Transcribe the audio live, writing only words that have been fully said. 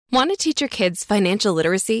Want to teach your kids financial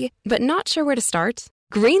literacy, but not sure where to start?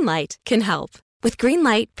 Greenlight can help. With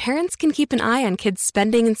Greenlight, parents can keep an eye on kids'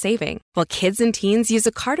 spending and saving, while kids and teens use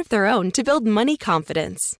a card of their own to build money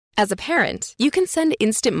confidence. As a parent, you can send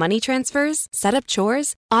instant money transfers, set up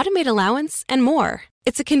chores, automate allowance, and more.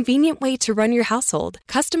 It's a convenient way to run your household,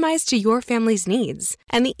 customized to your family's needs,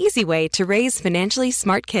 and the easy way to raise financially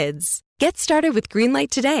smart kids. Get started with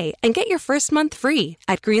Greenlight today and get your first month free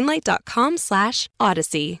at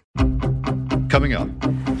greenlight.com/Odyssey. Coming up.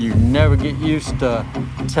 You never get used to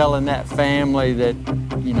telling that family that,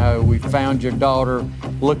 we found your daughter,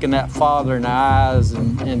 looking that father in the eyes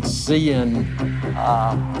and seeing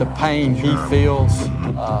the pain he feels.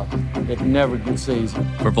 It never gets easy.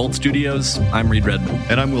 For Volt Studios, I'm Reed Redmond.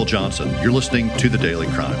 And I'm Will Johnson. You're listening to The Daily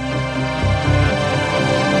Crime.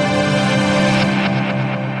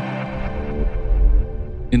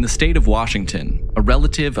 In the state of Washington, a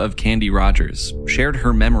relative of Candy Rogers shared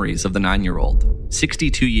her memories of the 9-year-old,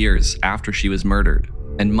 62 years after she was murdered,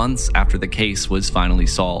 and months after the case was finally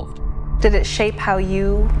solved. Did it shape how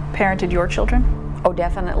you parented your children? Oh,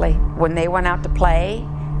 definitely. When they went out to play,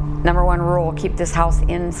 number one rule, keep this house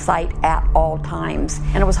in sight at all times.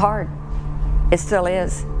 And it was hard. It still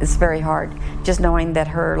is. It's very hard, just knowing that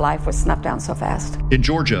her life was snuffed down so fast. In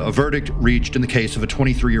Georgia, a verdict reached in the case of a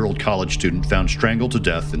 23-year-old college student found strangled to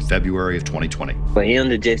death in February of 2020. For him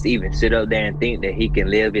to just even sit up there and think that he can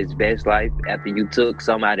live his best life after you took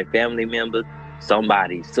somebody's family member,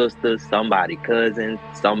 somebody's sister, somebody's cousin,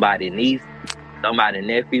 somebody's niece, somebody's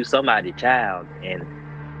nephew, somebody's child, and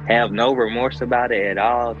have no remorse about it at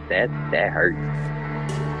all, that hurts.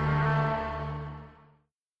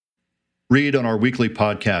 Reed, on our weekly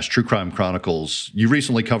podcast, True Crime Chronicles, you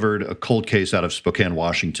recently covered a cold case out of Spokane,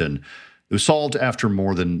 Washington. It was solved after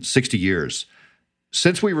more than 60 years.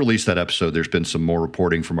 Since we released that episode, there's been some more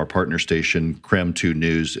reporting from our partner station, KREM 2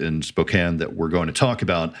 News in Spokane, that we're going to talk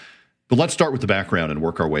about. But let's start with the background and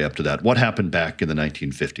work our way up to that. What happened back in the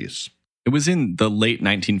 1950s? It was in the late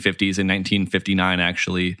 1950s, in 1959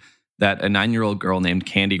 actually, that a 9-year-old girl named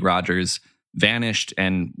Candy Rogers vanished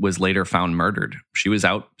and was later found murdered. She was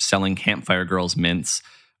out selling Campfire Girls mints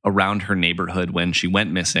around her neighborhood when she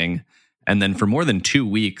went missing. And then for more than 2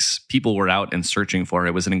 weeks, people were out and searching for her.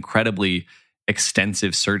 It was an incredibly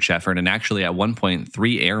extensive search effort. And actually, at one point,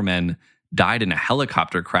 3 airmen died in a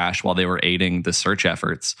helicopter crash while they were aiding the search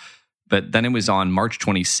efforts. But then it was on March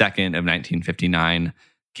 22nd of 1959,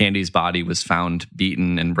 Candy's body was found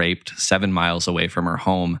beaten and raped 7 miles away from her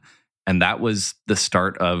home. And that was the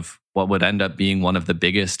start of what would end up being one of the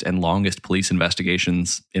biggest and longest police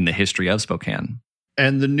investigations in the history of Spokane.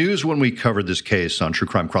 And the news when we covered this case on True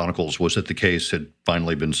Crime Chronicles was that the case had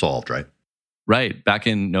finally been solved, right? Right. Back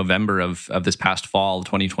in November of this past fall,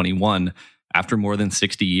 2021, after more than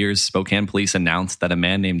 60 years, Spokane police announced that a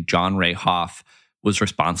man named John Ray Hoff was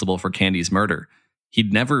responsible for Candy's murder.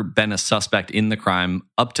 He'd never been a suspect in the crime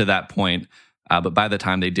up to that point, but by the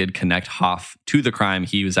time they did connect Hoff to the crime,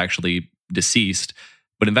 he was actually deceased.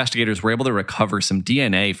 But investigators were able to recover some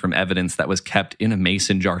DNA from evidence that was kept in a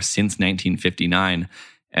mason jar since 1959.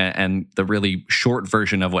 And the really short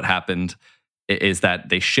version of what happened is that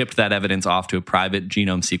they shipped that evidence off to a private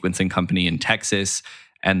genome sequencing company in Texas,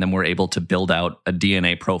 and then were able to build out a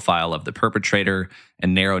DNA profile of the perpetrator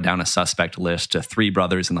and narrow down a suspect list to 3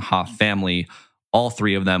 brothers in the Hoff family. All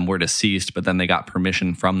 3 of them were deceased, but then they got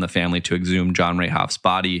permission from the family to exhume John Ray Hoff's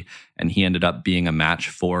body, and he ended up being a match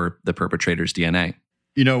for the perpetrator's DNA.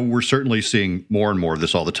 We're certainly seeing more and more of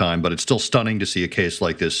this all the time, but it's still stunning to see a case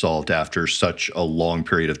like this solved after such a long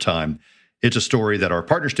period of time. It's a story that our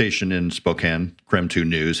partner station in Spokane, KREM 2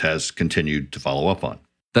 News, has continued to follow up on.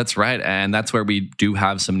 That's right, and that's where we do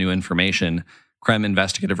have some new information. KREM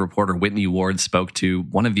investigative reporter Whitney Ward spoke to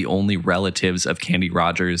one of the only relatives of Candy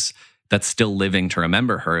Rogers that's still living to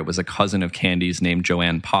remember her. It was a cousin of Candy's named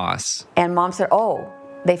Joanne Poss. And Mom said,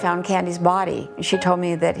 they found Candy's body. She told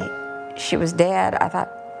me that she was dead. I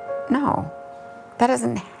thought, no, that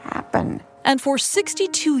doesn't happen. And for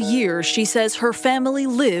 62 years, she says her family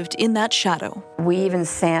lived in that shadow. We even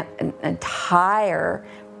sent an entire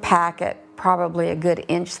packet, probably a good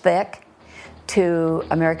inch thick, to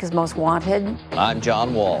America's Most Wanted. I'm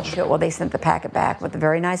John Walsh. Well, they sent the packet back with a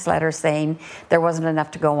very nice letter saying there wasn't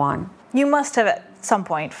enough to go on. You must have at some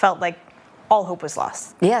point felt like all hope was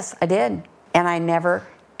lost. Yes, I did. And I never,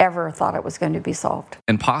 ever thought it was going to be solved.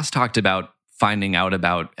 And Poss talked about finding out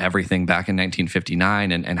about everything back in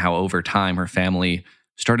 1959 and how over time her family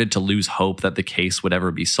started to lose hope that the case would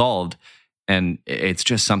ever be solved. And it's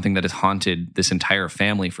just something that has haunted this entire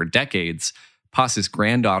family for decades. Poss's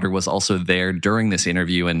granddaughter was also there during this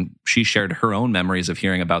interview, and she shared her own memories of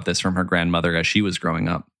hearing about this from her grandmother as she was growing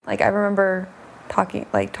up. Like, I remember talking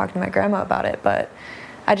to my grandma about it, but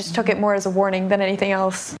I just took it more as a warning than anything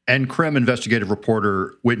else. And CRIM investigative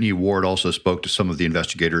reporter Whitney Ward also spoke to some of the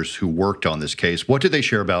investigators who worked on this case. What did they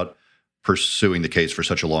share about pursuing the case for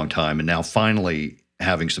such a long time and now finally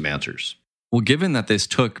having some answers? Well, given that this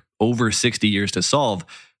took over 60 years to solve,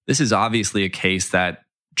 this is obviously a case that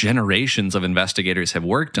generations of investigators have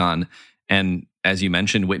worked on. And as you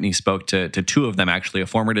mentioned, Whitney spoke to two of them, actually, a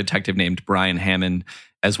former detective named Brian Hammond,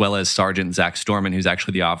 as well as Sergeant Zach Storman, who's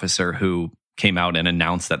actually the officer who came out and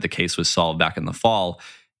announced that the case was solved back in the fall.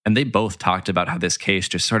 And they both talked about how this case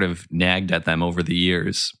just sort of nagged at them over the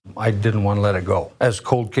years. I didn't want to let it go. As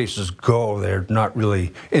cold cases go, they're not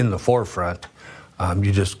really in the forefront.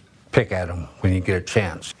 You just pick at them when you get a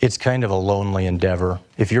chance. It's kind of a lonely endeavor.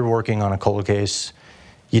 If you're working on a cold case,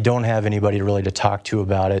 you don't have anybody really to talk to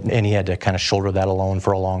about it, and he had to kind of shoulder that alone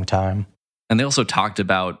for a long time. And they also talked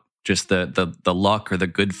about just the luck or the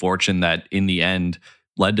good fortune that in the end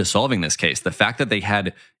led to solving this case. The fact that they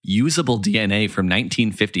had usable DNA from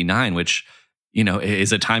 1959, which, you know,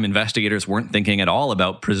 is a time investigators weren't thinking at all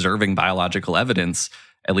about preserving biological evidence,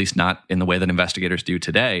 at least not in the way that investigators do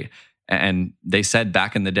today. And they said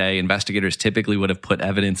back in the day, investigators typically would have put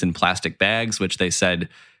evidence in plastic bags, which they said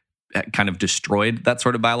kind of destroyed that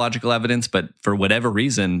sort of biological evidence. But for whatever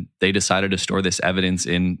reason, they decided to store this evidence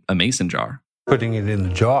in a mason jar. Putting it in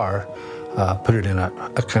the jar, put it in a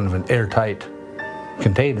kind of an airtight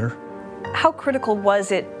container. How critical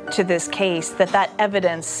was it to this case that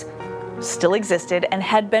evidence still existed and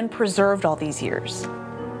had been preserved all these years?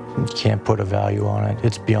 You can't put a value on it.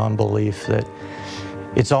 It's beyond belief that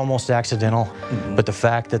it's almost accidental, but the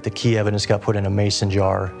fact that the key evidence got put in a mason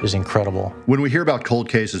jar is incredible. When we hear about cold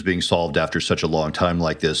cases being solved after such a long time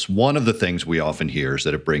like this, one of the things we often hear is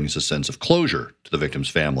that it brings a sense of closure to the victim's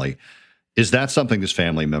family. Is that something this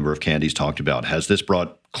family member of Candy's talked about? Has this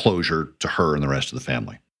brought closure to her and the rest of the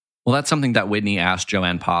family? Well, that's something that Whitney asked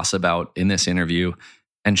Joanne Poss about in this interview.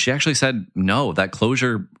 And she actually said, no, that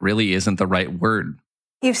closure really isn't the right word.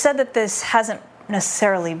 You've said that this hasn't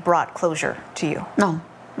necessarily brought closure to you. No.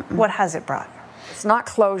 What has it brought? It's not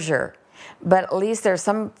closure, but at least there's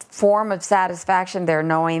some form of satisfaction there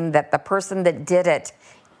knowing that the person that did it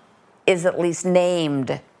is at least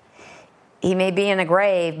named. He may be in a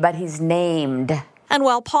grave, but he's named. And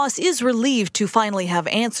while Poss is relieved to finally have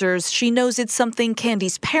answers, she knows it's something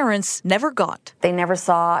Candy's parents never got. They never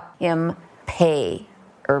saw him pay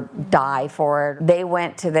or die for it. They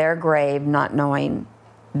went to their grave not knowing.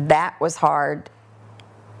 That was hard,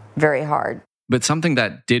 very hard. But something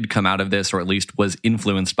that did come out of this, or at least was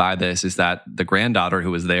influenced by this, is that the granddaughter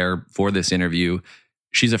who was there for this interview,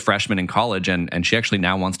 she's a freshman in college, and she actually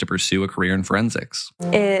now wants to pursue a career in forensics.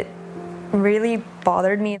 It really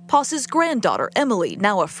bothered me. Poss's granddaughter, Emily,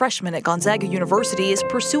 now a freshman at Gonzaga University, is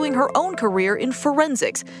pursuing her own career in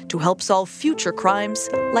forensics to help solve future crimes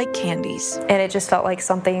like Candy's. And it just felt like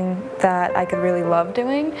something that I could really love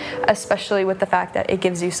doing, especially with the fact that it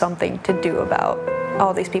gives you something to do about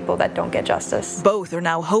all these people that don't get justice. Both are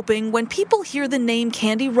now hoping when people hear the name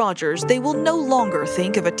Candy Rogers, they will no longer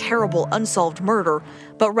think of a terrible unsolved murder,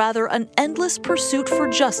 but rather an endless pursuit for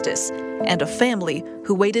justice and a family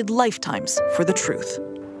who waited lifetimes for the truth.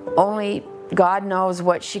 Only God knows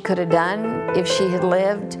what she could have done if she had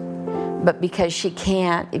lived, but because she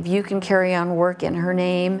can't, if you can carry on work in her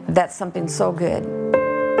name, that's something so good.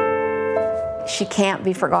 She can't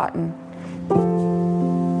be forgotten.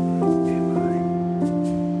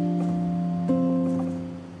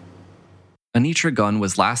 Anitra Gunn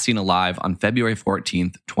was last seen alive on February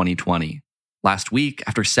 14th, 2020. Last week,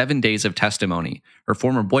 after 7 days of testimony, her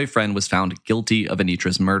former boyfriend was found guilty of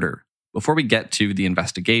Anitra's murder. Before we get to the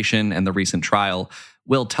investigation and the recent trial,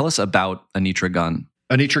 Will, tell us about Anitra Gunn.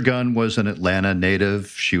 Anitra Gunn was an Atlanta native.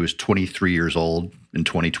 She was 23 years old in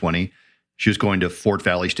 2020. She was going to Fort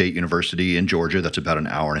Valley State University in Georgia. That's about an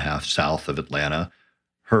hour and a half south of Atlanta.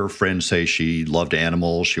 Her friends say she loved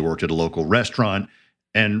animals. She worked at a local restaurant.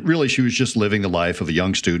 And really, she was just living the life of a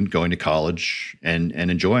young student going to college and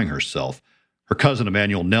enjoying herself. Her cousin,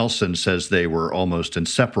 Emmanuel Nelson, says they were almost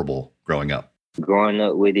inseparable growing up. Growing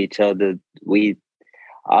up with each other, we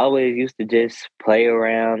always used to just play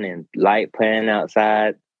around and like playing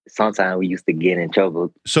outside. Sometimes we used to get in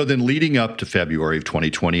trouble. So then leading up to February of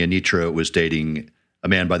 2020, Anitra was dating a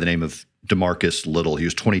man by the name of DeMarcus Little. He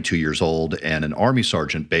was 22 years old and an Army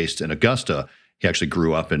sergeant based in Augusta. He actually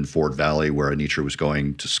grew up in Fort Valley where Anitra was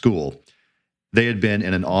going to school. They had been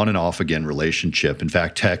in an on and off again relationship. In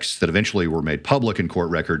fact, texts that eventually were made public in court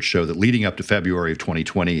records show that leading up to February of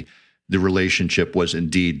 2020, the relationship was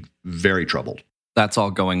indeed very troubled. That's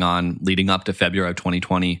all going on leading up to February of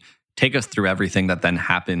 2020. Take us through everything that then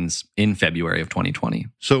happens in February of 2020.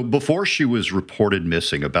 So before she was reported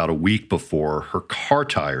missing, about a week before, her car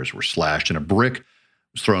tires were slashed and a brick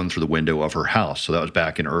was thrown through the window of her house. So that was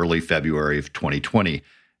back in early February of 2020.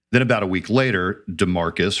 Then about a week later,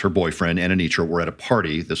 DeMarcus, her boyfriend, and Anitra were at a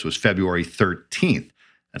party. This was February 13th.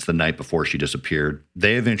 That's the night before she disappeared.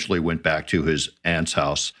 They eventually went back to his aunt's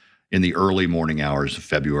house in the early morning hours of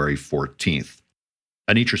February 14th.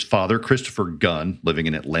 Anitra's father, Christopher Gunn, living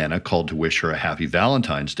in Atlanta, called to wish her a happy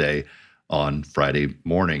Valentine's Day on Friday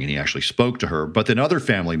morning, and he actually spoke to her. But then other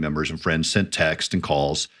family members and friends sent texts and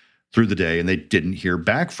calls through the day, and they didn't hear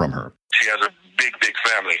back from her. She has a big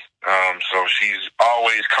family, so she's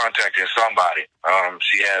always contacting somebody.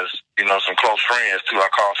 She has, some close friends, too. I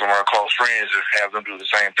call some of her close friends and have them do the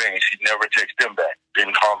same thing. She never texts them back,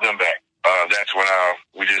 didn't call them back. That's when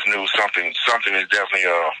we just knew something is definitely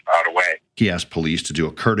out of whack. He asked police to do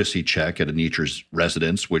a courtesy check at Anitra's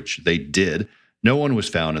residence, which they did. No one was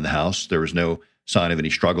found in the house. There was no sign of any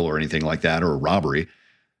struggle or anything like that, or a robbery.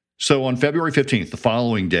 So on February 15th, the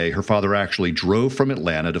following day, her father actually drove from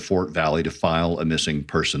Atlanta to Fort Valley to file a missing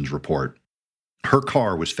persons report. Her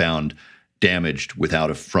car was found damaged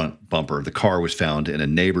without a front bumper. The car was found in a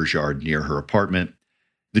neighbor's yard near her apartment.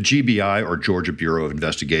 The GBI, or Georgia Bureau of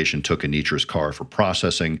Investigation, took Anitra's car for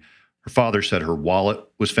processing. Her father said her wallet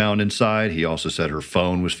was found inside. He also said her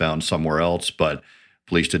phone was found somewhere else, but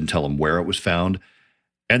police didn't tell him where it was found.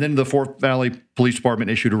 And then the Fort Valley Police Department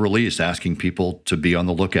issued a release asking people to be on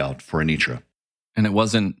the lookout for Anitra. And it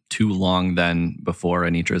wasn't too long then before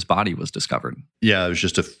Anitra's body was discovered. Yeah, it was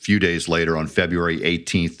just a few days later on February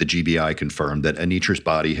 18th, the GBI confirmed that Anitra's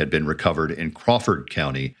body had been recovered in Crawford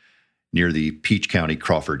County, near the Peach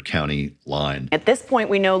County-Crawford County line. At this point,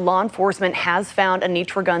 we know law enforcement has found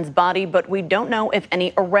Anitra Gunn's body, but we don't know if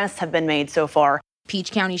any arrests have been made so far.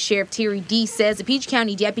 Peach County Sheriff Terry D. says a Peach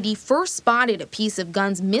County deputy first spotted a piece of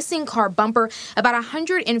Gunn's missing car bumper about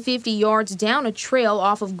 150 yards down a trail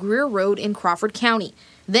off of Greer Road in Crawford County.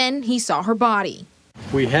 Then he saw her body.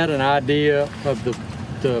 We had an idea of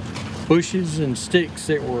the bushes and sticks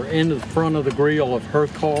that were in the front of the grill of her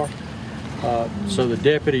car. So the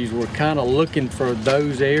deputies were kind of looking for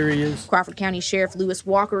those areas. Crawford County Sheriff Lewis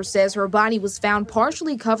Walker says her body was found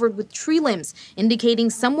partially covered with tree limbs, indicating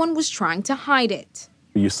someone was trying to hide it.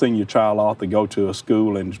 You send your child off to go to a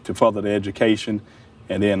school and to further their education,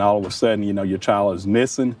 and then all of a sudden, your child is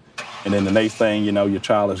missing, and then the next thing, your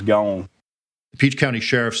child is gone. The Peach County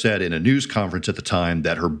Sheriff said in a news conference at the time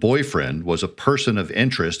that her boyfriend was a person of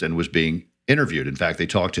interest and was being interviewed. In fact, they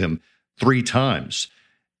talked to him 3 times.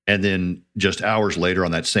 And then just hours later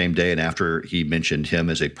on that same day, and after he mentioned him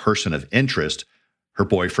as a person of interest, her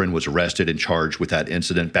boyfriend was arrested and charged with that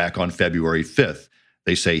incident back on February 5th.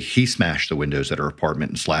 They say he smashed the windows at her apartment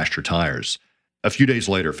and slashed her tires. A few days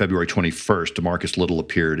later, February 21st, DeMarcus Little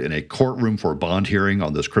appeared in a courtroom for a bond hearing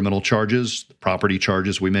on those criminal charges, the property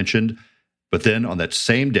charges we mentioned. But then on that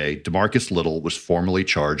same day, DeMarcus Little was formally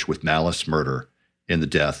charged with malice murder in the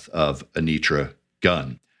death of Anitra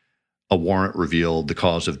Gunn. A warrant revealed the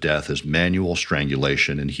cause of death as manual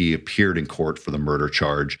strangulation, and he appeared in court for the murder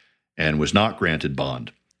charge and was not granted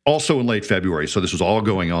bond. Also in late February, so this was all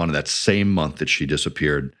going on in that same month that she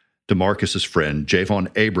disappeared, DeMarcus's friend, Javon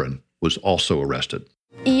Abram, was also arrested.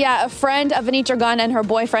 Yeah, a friend of Anitra Gunn and her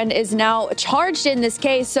boyfriend is now charged in this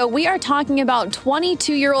case. So we are talking about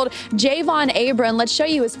 22-year-old Javon Abram. Let's show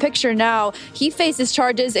you his picture now. He faces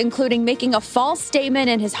charges including making a false statement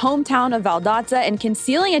in his hometown of Valdosta and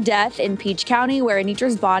concealing a death in Peach County where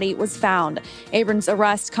Anitra's body was found. Abram's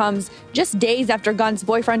arrest comes just days after Gunn's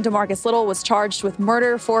boyfriend DeMarcus Little was charged with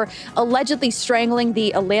murder for allegedly strangling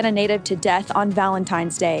the Atlanta native to death on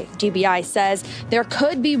Valentine's Day. GBI says there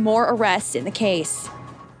could be more arrests in the case.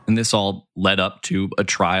 And this all led up to a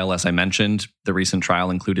trial, as I mentioned. The recent trial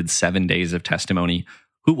included 7 days of testimony.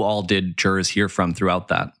 Who all did jurors hear from throughout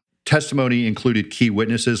that? Testimony included key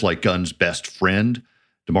witnesses like Gunn's best friend,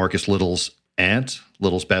 DeMarcus Little's aunt,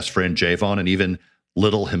 Little's best friend Javon, and even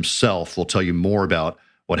Little himself. We'll tell you more about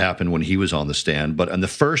what happened when he was on the stand. But on the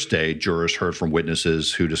first day, jurors heard from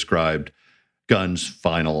witnesses who described Gunn's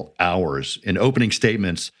final hours. In opening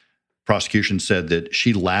statements, prosecution said that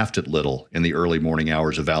she laughed at Little in the early morning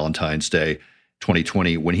hours of Valentine's Day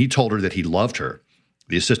 2020 when he told her that he loved her.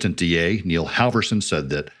 The assistant DA, Neil Halverson, said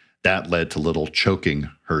that led to Little choking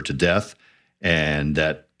her to death and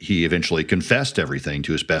that he eventually confessed everything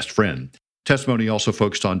to his best friend. Testimony also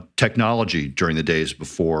focused on technology during the days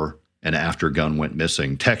before and after Gunn went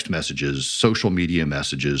missing. Text messages, social media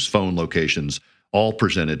messages, phone locations, all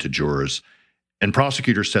presented to jurors. And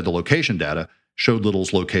prosecutors said the location data showed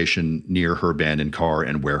Little's location near her abandoned car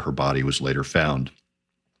and where her body was later found.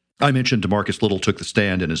 I mentioned DeMarcus Little took the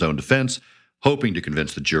stand in his own defense, hoping to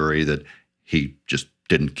convince the jury that he just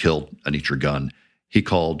didn't kill Anitra Gunn. He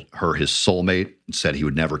called her his soulmate and said he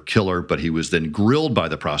would never kill her, but he was then grilled by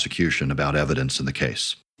the prosecution about evidence in the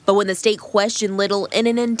case. But when the state questioned Little in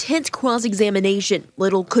an intense cross-examination,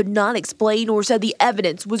 Little could not explain or said the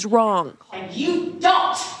evidence was wrong. And you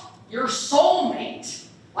dumped your soulmate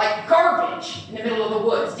like garbage in the middle of the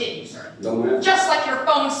woods, didn't you, sir? No, ma'am. Just like your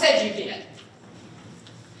phone said you did.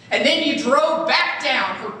 And then you drove back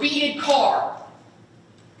down her beaded car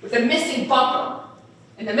with the missing bumper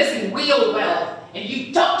and the missing wheel well, and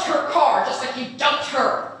you dumped her car just like you dumped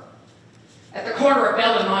her at the corner of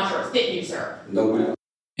Bell and Montrose, didn't you, sir? No, ma'am.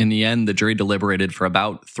 In the end, the jury deliberated for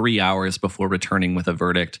about 3 hours before returning with a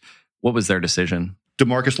verdict. What was their decision?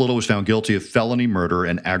 DeMarcus Little was found guilty of felony murder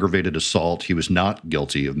and aggravated assault. He was not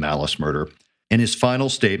guilty of malice murder. In his final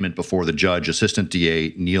statement before the judge, Assistant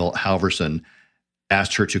DA Neil Halverson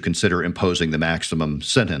asked her to consider imposing the maximum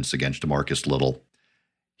sentence against DeMarcus Little.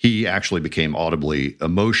 He actually became audibly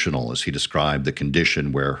emotional as he described the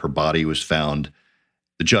condition where her body was found.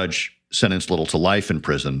 The judge sentenced Little to life in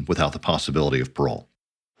prison without the possibility of parole.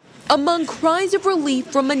 Among cries of relief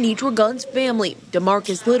from Anitra Gunn's family,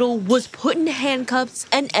 DeMarcus Little was put in handcuffs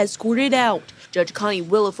and escorted out. Judge Connie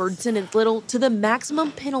Williford sentenced Little to the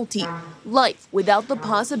maximum penalty, life without the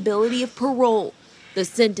possibility of parole. The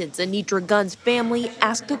sentence Anitra Gunn's family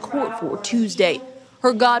asked the court for Tuesday.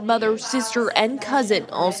 Her godmother, sister, and cousin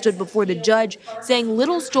all stood before the judge, saying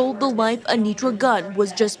Little stole the life Anitra Gunn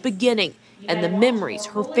was just beginning and the memories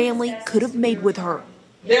her family could have made with her.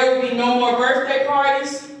 There will be no more birthday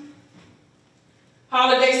parties,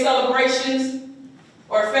 holiday celebrations,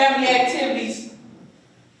 or family activities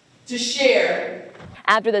to share.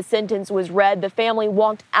 After the sentence was read, the family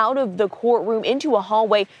walked out of the courtroom into a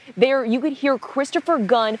hallway. There, you could hear Christopher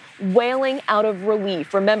Gunn wailing out of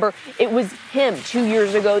relief. Remember, it was him 2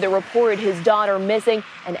 years ago that reported his daughter missing,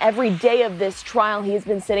 and every day of this trial, he has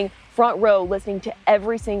been sitting front row listening to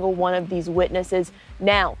every single one of these witnesses.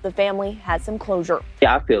 Now, the family has some closure.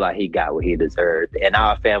 Yeah, I feel like he got what he deserved, and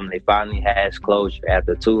our family finally has closure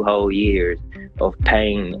after 2 whole years of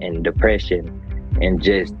pain and depression. And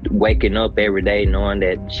just waking up every day knowing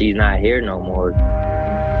that she's not here no more.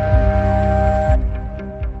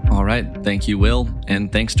 All right. Thank you, Will.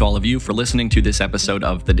 And thanks to all of you for listening to this episode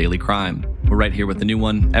of The Daily Crime. We're right here with a new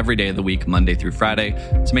one every day of the week, Monday through Friday.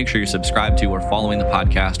 So make sure you're subscribed to or following the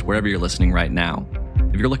podcast wherever you're listening right now.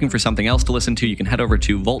 If you're looking for something else to listen to, you can head over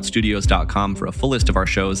to voltstudios.com for a full list of our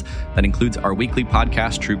shows that includes our weekly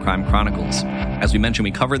podcast, True Crime Chronicles. As we mentioned,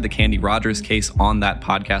 we covered the Candy Rogers case on that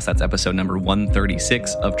podcast. That's episode number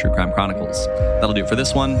 136 of True Crime Chronicles. That'll do it for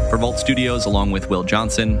this one. For Volt Studios, along with Will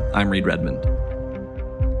Johnson, I'm Reed Redmond.